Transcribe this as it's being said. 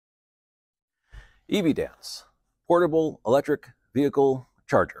EVDance, portable electric vehicle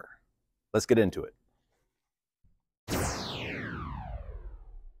charger. Let's get into it.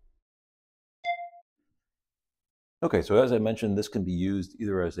 Okay, so as I mentioned, this can be used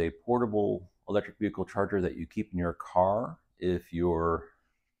either as a portable electric vehicle charger that you keep in your car if your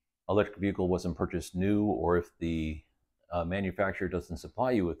electric vehicle wasn't purchased new, or if the manufacturer doesn't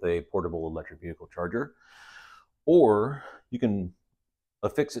supply you with a portable electric vehicle charger, or you can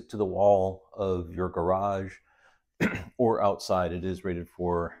affix it to the wall of your garage or outside. It is rated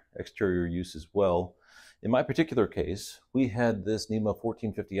for exterior use as well. In my particular case, we had this NEMA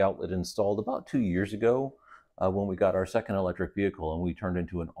 1450 outlet installed about 2 years ago when we got our second electric vehicle and we turned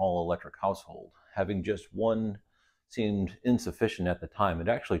into an all-electric household. Having just one seemed insufficient at the time. It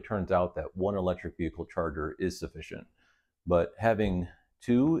actually turns out that one electric vehicle charger is sufficient, but having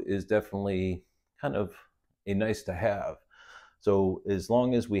two is definitely kind of a nice to have. So as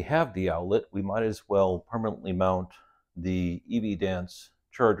long as we have the outlet, we might as well permanently mount the EVDance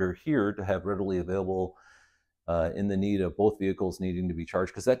charger here to have readily available in the need of both vehicles needing to be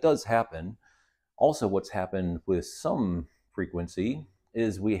charged, because that does happen. Also, what's happened with some frequency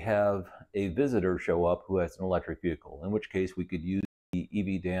is we have a visitor show up who has an electric vehicle, in which case we could use the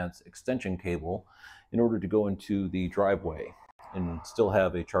EVDance extension cable in order to go into the driveway and still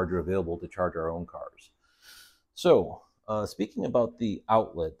have a charger available to charge our own cars. So, speaking about the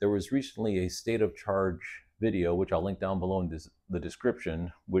outlet, there was recently a state of charge video, which I'll link down below in the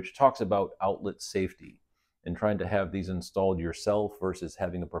description, which talks about outlet safety and trying to have these installed yourself versus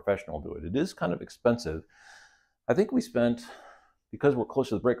having a professional do it. It is kind of expensive. I think we spent, because we're close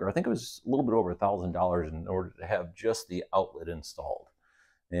to the breaker, I think it was a little bit over $1,000 in order to have just the outlet installed.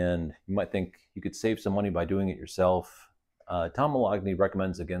 And you might think you could save some money by doing it yourself. Tom Moloughney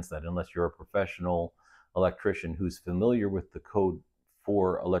recommends against that unless you're a professional electrician who's familiar with the code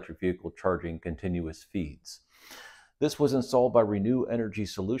for electric vehicle charging continuous feeds. This was installed by Renew Energy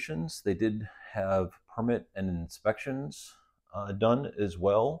Solutions. They did have permit and inspections done as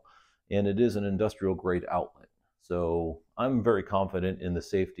well, and it is an industrial grade outlet. So I'm very confident in the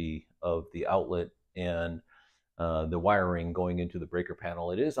safety of the outlet and the wiring going into the breaker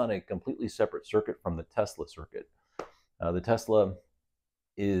panel. It is on a completely separate circuit from the Tesla circuit. The Tesla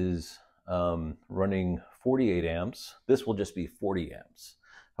is running 48 amps. This will just be 40 amps.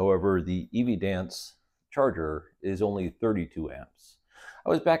 However, the EVDance charger is only 32 amps. I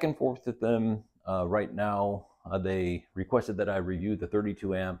was back and forth with them. Right now, they requested that I review the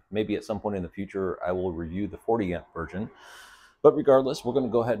 32 amp. Maybe at some point in the future, I will review the 40 amp version. But regardless, we're going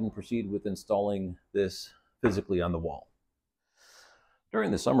to go ahead and proceed with installing this physically on the wall.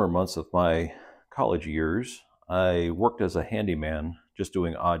 During the summer months of my college years, I worked as a handyman, just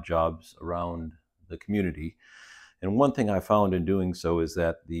doing odd jobs around the community. And one thing I found in doing so is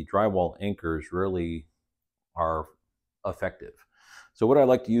that the drywall anchors really are effective. So what I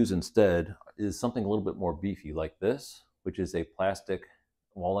like to use instead is something a little bit more beefy like this, which is a plastic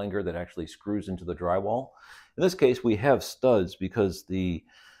wall anchor that actually screws into the drywall. In this case, we have studs because the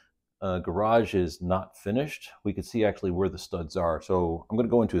garage is not finished. We can see actually where the studs are. So I'm going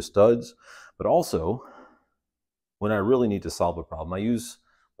to go into studs, but also when I really need to solve a problem, I use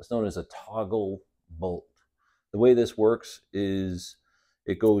what's known as a toggle bolt. The way this works is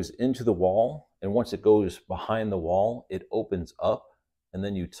it goes into the wall, and once it goes behind the wall, it opens up, and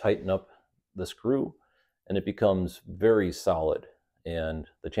then you tighten up the screw, and it becomes very solid, and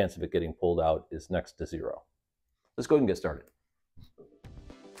the chance of it getting pulled out is next to zero. Let's go ahead and get started.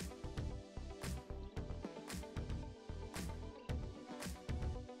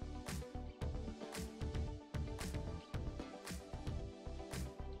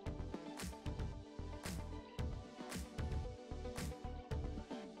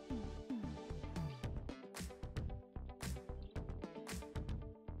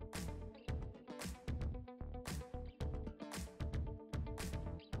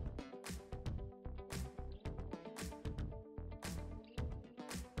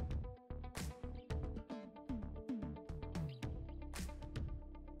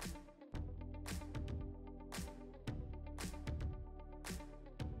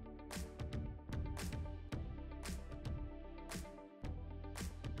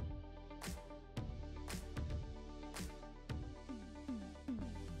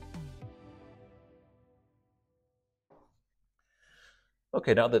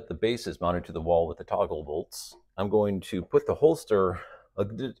 Okay, now that the base is mounted to the wall with the toggle bolts, I'm going to put the holster a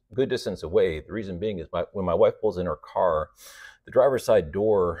good distance away. The reason being is when my wife pulls in her car, the driver's side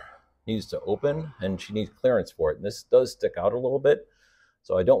door needs to open and she needs clearance for it. And this does stick out a little bit,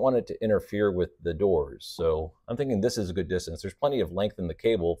 So I don't want it to interfere with the doors. So I'm thinking this is a good distance. There's plenty of length in the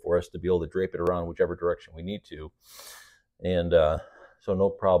cable for us to be able to drape it around whichever direction we need to. And so no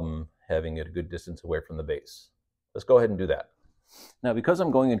problem having it a good distance away from the base. Let's go ahead and do that. Now, because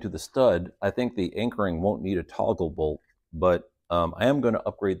I'm going into the stud, I think the anchoring won't need a toggle bolt, but I am going to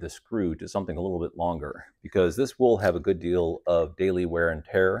upgrade the screw to something a little bit longer, because this will have a good deal of daily wear and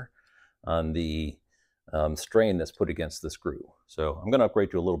tear on the strain that's put against the screw. So I'm going to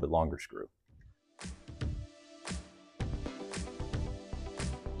upgrade to a little bit longer screw.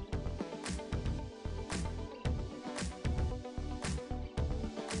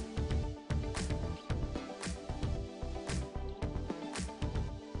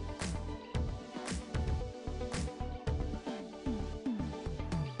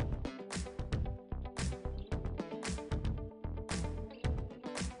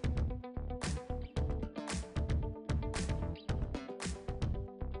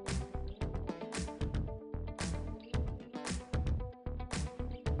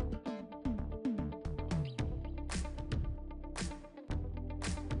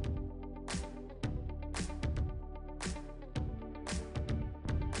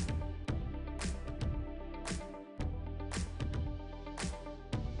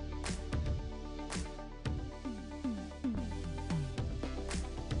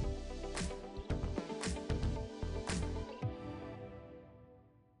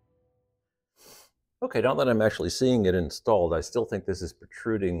 Okay, now that I'm actually seeing it installed, I still think this is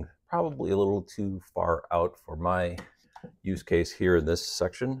protruding probably a little too far out for my use case here in this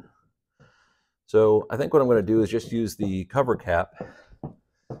section. So I think what I'm going to do is just use the cover cap,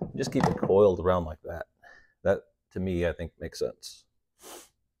 just keep it coiled around like that. That, to me, I think makes sense.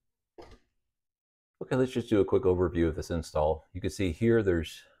 Okay, let's just do a quick overview of this install. You can see here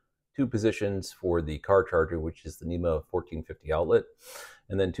there's two positions for the car charger, which is the NEMA 1450 outlet,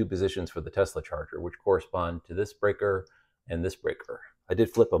 and then two positions for the Tesla charger, which correspond to this breaker and this breaker. I did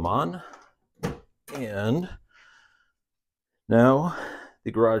flip them on, and now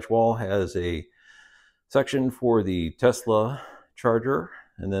the garage wall has a section for the Tesla charger,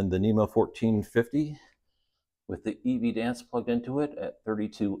 and then the NEMA 1450 with the EV Dance plugged into it at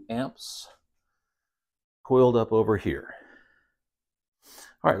 32 amps, coiled up over here.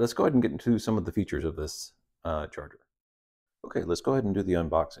 All right, let's go ahead and get into some of the features of this charger. Okay, let's go ahead and do the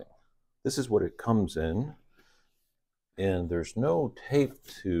unboxing. This is what it comes in, and there's no tape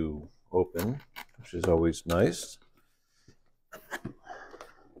to open, which is always nice.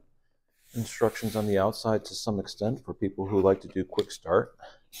 Instructions on the outside to some extent for people who like to do quick start.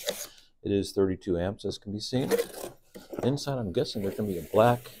 It is 32 amps, as can be seen. Inside, I'm guessing there's going to be a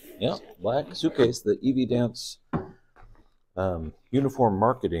black suitcase. The EV Dance uniform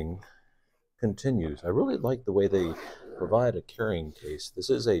marketing continues. I really like the way they provide a carrying case. This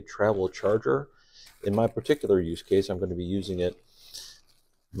is a travel charger. In my particular use case, I'm going to be using it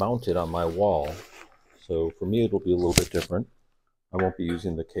mounted on my wall. So for me, it'll be a little bit different. I won't be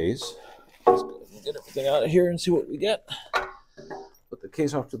using the case. Let's go ahead and get everything out of here and see what we get. Put the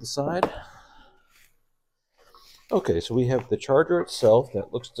case off to the side. Okay, so we have the charger itself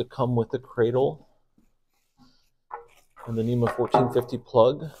that looks to come with the cradle and the NEMA 1450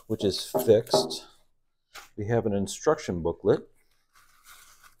 plug, which is fixed. We have an instruction booklet,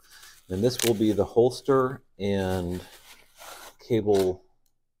 and this will be the holster and cable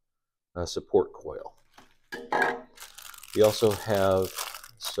support coil. We also have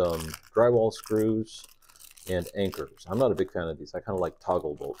some drywall screws and anchors. I'm not a big fan of these. I kind of like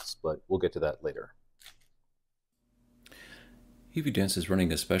toggle bolts, but we'll get to that later. EV Dance is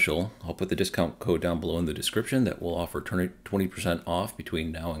running a special. I'll put the discount code down below in the description that will offer 20% off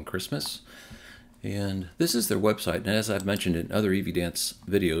between now and Christmas. And this is their website, and as I've mentioned in other EV Dance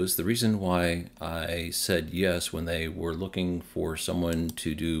videos, the reason why I said yes when they were looking for someone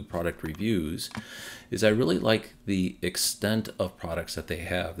to do product reviews is I really like the extent of products that they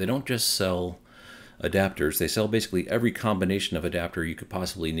have. They don't just sell adapters, they sell basically every combination of adapter you could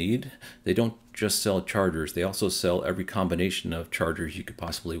possibly need. They don't just sell chargers, they also sell every combination of chargers you could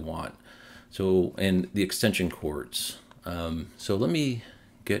possibly want. So, and the extension cords. So let me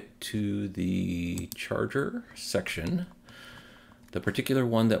get to the charger section. The particular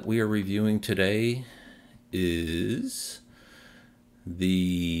one that we are reviewing today is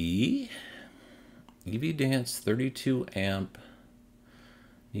the EV Dance 32 amp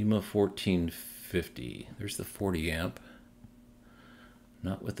NEMA 1450. There's the 40 amp,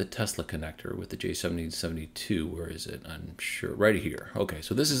 not with the Tesla connector, with the J7072. Where is it? I'm sure right here. Okay,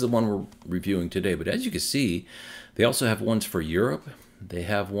 so this is the one we're reviewing today, but as you can see, they also have ones for Europe. They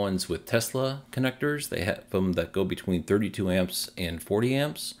have ones with Tesla connectors. They have them that go between 32 amps and 40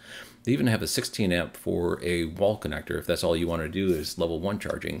 amps. They even have a 16 amp for a wall connector. If that's all you want to do is level 1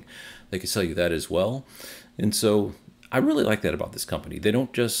 charging, they can sell you that as well. And so I really like that about this company. They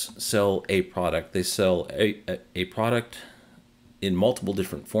don't just sell a product, they sell a product in multiple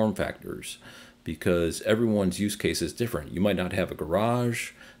different form factors, because everyone's use case is different. You might not have a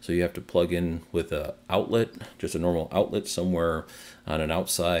garage, so you have to plug in with an outlet, just a normal outlet somewhere on an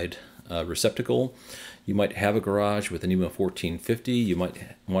outside receptacle. You might have a garage with an NEMA 1450. You might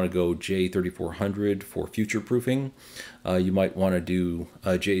want to go J3400 for future proofing. You might want to do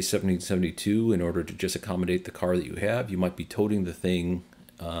a J1772 in order to just accommodate the car that you have. You might be toting the thing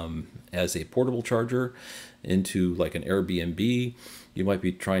as a portable charger into like an Airbnb. You might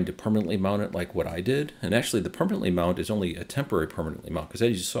be trying to permanently mount it like what I did. And actually the permanently mount is only a temporary permanently mount, because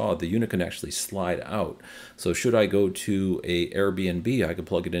as you saw, the unit can actually slide out. So should I go to a Airbnb, I can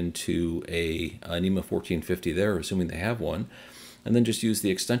plug it into a NEMA 1450 there, assuming they have one, and then just use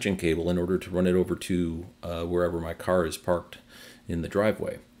the extension cable in order to run it over to wherever my car is parked in the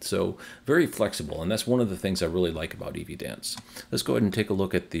driveway. So very flexible, and that's one of the things I really like about EVDance. Let's go ahead and take a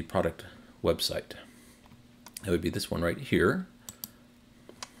look at the product website. It would be this one right here.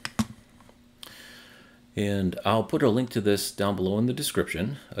 And I'll put a link to this down below in the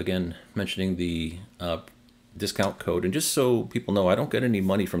description, again mentioning the discount code. And just so people know, I don't get any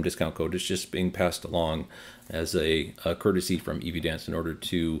money from discount code. It's just being passed along as a courtesy from EVDance in order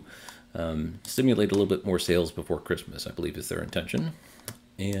to stimulate a little bit more sales before Christmas, I believe is their intention.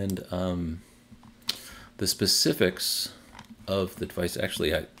 And the specifics of the device,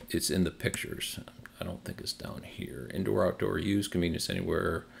 actually it's in the pictures. I don't think it's down here. Indoor, outdoor use, convenience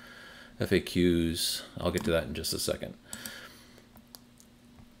anywhere, FAQs. I'll get to that in just a second.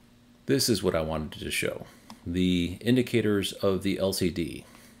 This is what I wanted to show. The indicators of the LCD.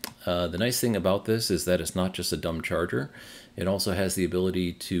 The nice thing about this is that it's not just a dumb charger. It also has the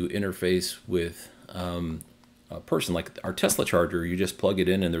ability to interface with a person. Like our Tesla charger, you just plug it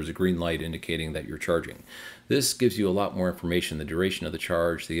in and there's a green light indicating that you're charging. This gives you a lot more information, the duration of the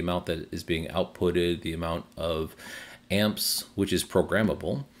charge, the amount that is being outputted, the amount of amps, which is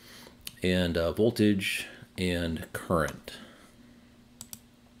programmable, and voltage and current.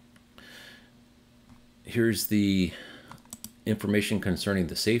 Here's the information concerning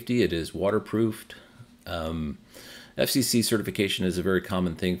the safety. It is waterproofed. FCC certification is a very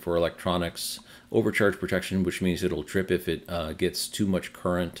common thing for electronics. Overcharge protection, which means it'll trip if it gets too much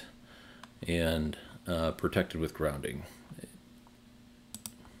current, and protected with grounding.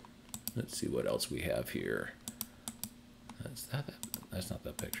 Let's see what else we have here. That's not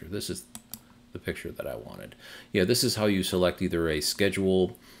that picture. This is the picture that I wanted. Yeah, this is how you select either a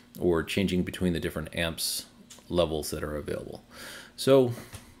schedule or changing between the different amps levels that are available. So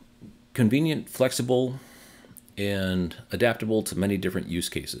convenient, flexible, and adaptable to many different use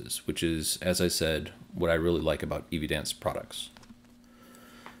cases, which is, as I said, what I really like about EVDance products.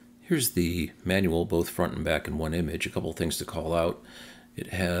 Here's the manual, both front and back in one image. A couple things to call out. It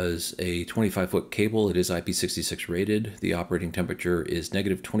has a 25-foot cable. It is IP66 rated. The operating temperature is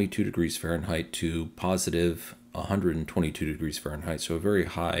negative 22 degrees Fahrenheit to positive 122 degrees Fahrenheit, so a very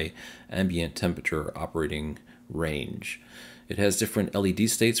high ambient temperature operating range. It has different LED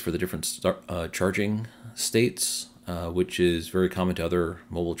states for the different charging states, which is very common to other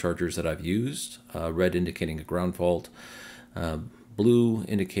mobile chargers that I've used. Red indicating a ground fault, blue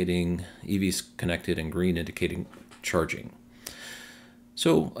indicating EVs connected, and green indicating charging.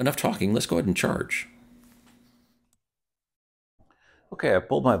 So enough talking, let's go ahead and charge. Okay, I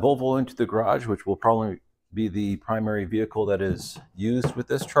pulled my Volvo into the garage, which will probably be the primary vehicle that is used with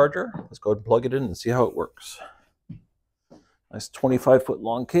this charger. Let's go ahead and plug it in and see how it works. Nice 25-foot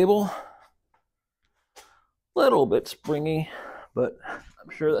long cable. Little bit springy, but I'm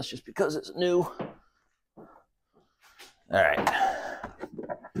sure that's just because it's new. All right.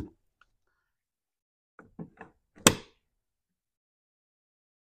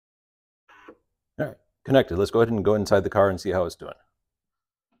 All right, connected. Let's go ahead and go inside the car and see how it's doing.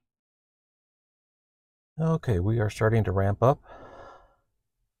 Okay, we are starting to ramp up.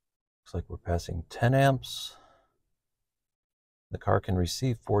 Looks like we're passing 10 amps. The car can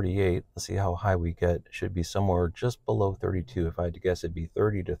receive 48. Let's see how high we get. It should be somewhere just below 32. If I had to guess, it'd be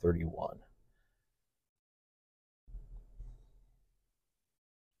 30 to 31.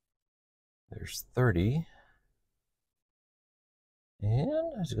 There's 30.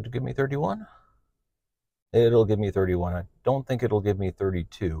 And is it going to give me 31? It'll give me 31. I don't think it'll give me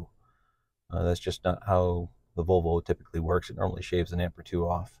 32. That's just not how the Volvo typically works. It normally shaves an amp or two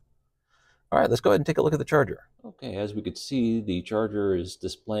off. All right, let's go ahead and take a look at the charger. Okay, as we could see, the charger is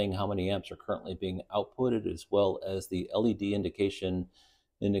displaying how many amps are currently being outputted, as well as the LED indication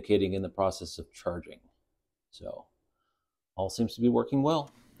indicating in the process of charging. So all seems to be working well.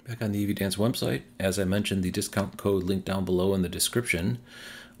 Back on the EVDance website, as I mentioned, the discount code linked down below in the description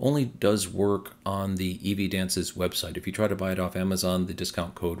only does work on the EVDance's website. If you try to buy it off Amazon, the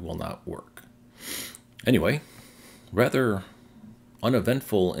discount code will not work. Anyway, rather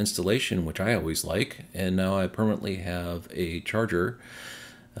uneventful installation, which I always like, and now I permanently have a charger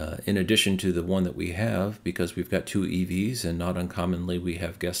in addition to the one that we have, because we've got two EVs, and not uncommonly we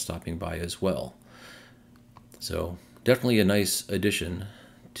have guests stopping by as well. So definitely a nice addition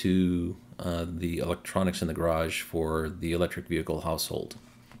to the electronics in the garage for the electric vehicle household.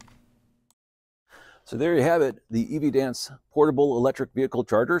 So there you have it, the EVDance portable electric vehicle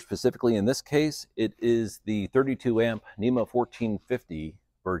charger. Specifically in this case, it is the 32 amp NEMA 1450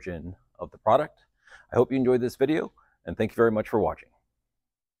 version of the product. I hope you enjoyed this video, and thank you very much for watching.